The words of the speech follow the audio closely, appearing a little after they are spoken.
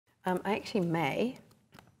I actually may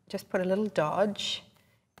just put a little dodge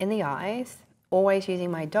in the eyes, always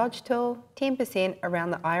using my dodge tool, 10%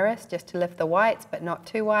 around the iris just to lift the whites, but not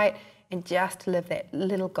too white, and just to lift that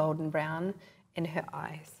little golden brown in her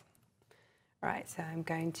eyes. Right, so I'm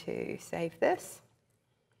going to save this.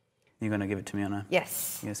 You're going to give it to me on a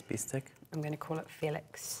USB stick? I'm going to call it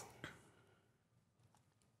Felix.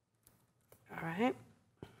 All right.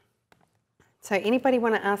 So anybody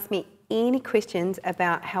want to ask me any questions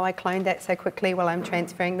about how I cloned that so quickly while I'm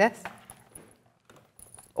transferring this?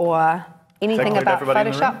 Or anything about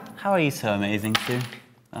Photoshop? How are you so amazing, Sue?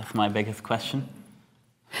 That's my biggest question.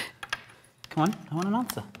 Come on, I want an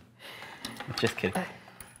answer. Just kidding.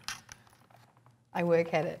 I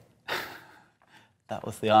work at it. That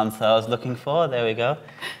was the answer I was looking for. There we go.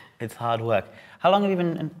 It's hard work. How long have you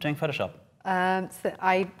been doing Photoshop? So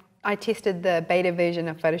I tested the beta version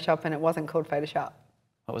of Photoshop and it wasn't called Photoshop.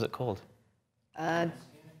 What was it called?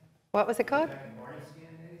 What was it called?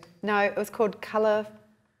 No, it was called Color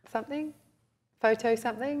something, Photo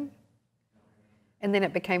something. And then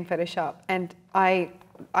it became Photoshop. And I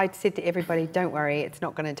said to everybody, don't worry, it's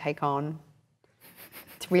not going to take on.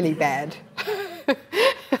 It's really bad.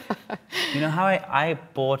 You know how I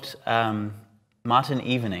bought Martin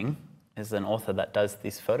Evening is an author that does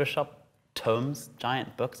these Photoshop tomes,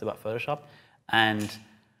 giant books about Photoshop, and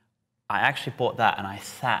I actually bought that and I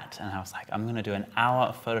sat and I was like, I'm going to do an hour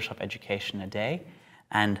of Photoshop education a day,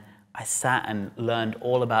 and I sat and learned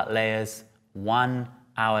all about layers 1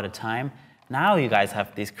 hour at a time. Now you guys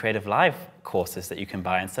have these CreativeLive courses that you can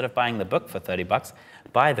buy. Instead of buying the book for 30 bucks,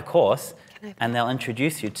 buy the course and they'll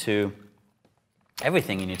introduce you to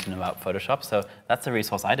everything you need to know about Photoshop. So that's a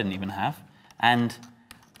resource I didn't even have. And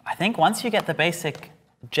I think once you get the basic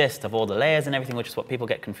gist of all the layers and everything, which is what people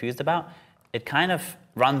get confused about, it kind of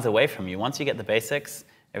runs away from you. Once you get the basics,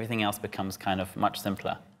 everything else becomes kind of much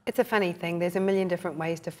simpler. It's a funny thing. There's a million different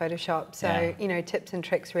ways to Photoshop. So, you know, tips and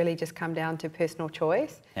tricks really just come down to personal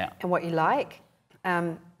choice and what you like.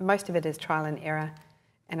 Most of it is trial and error.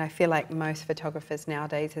 And I feel like most photographers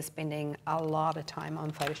nowadays are spending a lot of time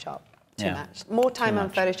on Photoshop. Too much. More time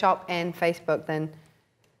on Photoshop and Facebook than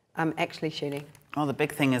actually shooting. Oh, the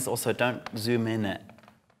big thing is also don't zoom in at,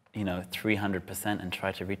 you know, 300% and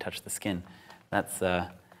try to retouch the skin. That's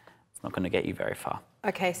it's not going to get you very far.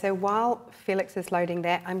 Okay, so while Felix is loading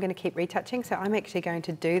that, I'm going to keep retouching. So I'm actually going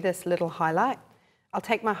to do this little highlight. I'll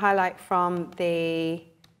take my highlight from the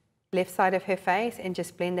left side of her face and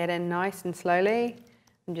just blend that in nice and slowly.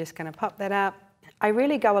 I'm just going to pop that up. I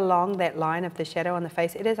really go along that line of the shadow on the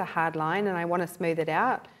face. It is a hard line and I want to smooth it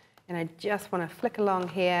out. And I just want to flick along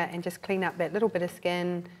here and just clean up that little bit of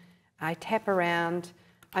skin. I tap around.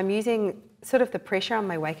 I'm using sort of the pressure on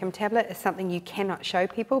my Wacom tablet is something you cannot show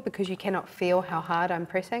people because you cannot feel how hard I'm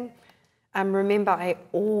pressing. Remember, I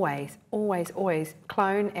always, always, always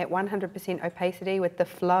clone at 100% opacity with the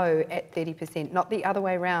flow at 30%, not the other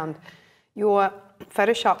way around. Your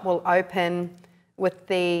Photoshop will open with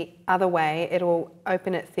the other way. It'll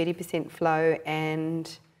open at 30% flow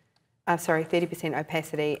and, 30%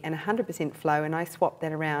 opacity and 100% flow, and I swap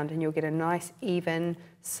that around and you'll get a nice, even,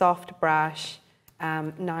 soft brush,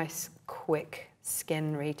 nice, quick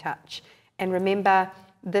skin retouch. And remember,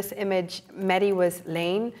 this image, Maddie was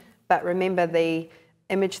lean, but remember the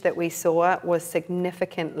image that we saw was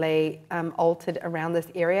significantly altered around this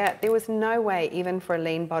area. There was no way, even for a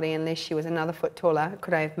lean body, unless she was another foot taller,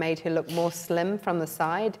 could I have made her look more slim from the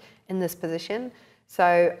side in this position.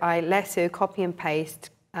 So I lasso, copy and paste,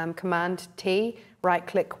 Command T, right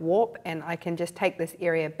click, warp, and I can just take this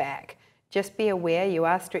area back. Just be aware you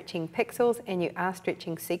are stretching pixels and you are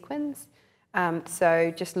stretching sequins.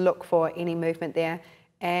 So just look for any movement there.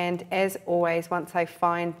 And as always, once I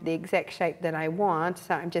find the exact shape that I want,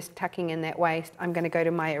 so I'm just tucking in that waist, I'm going to go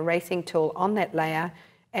to my erasing tool on that layer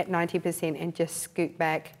at 90% and just scoot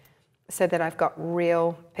back so that I've got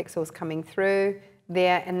real pixels coming through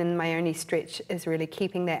there. And then my only stretch is really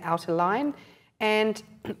keeping that outer line. And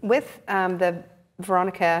with the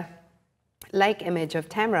Veronica Lake image of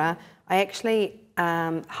Tamara, I actually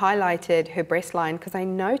highlighted her breast line because I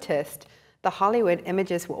noticed the Hollywood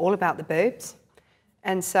images were all about the boobs.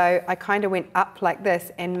 And so I kind of went up like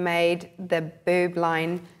this and made the boob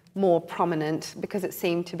line more prominent because it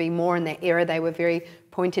seemed to be more in that era. They were very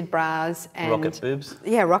pointed bras and rocket boobs.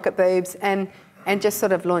 Yeah, rocket boobs, and just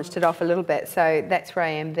sort of launched it off a little bit. So that's where I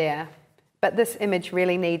am there. But this image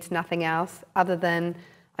really needs nothing else other than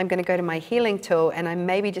I'm going to go to my healing tool and I'm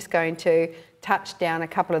maybe just going to touch down a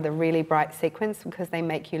couple of the really bright sequins because they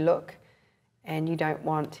make you look, and you don't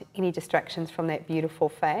want any distractions from that beautiful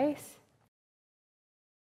face.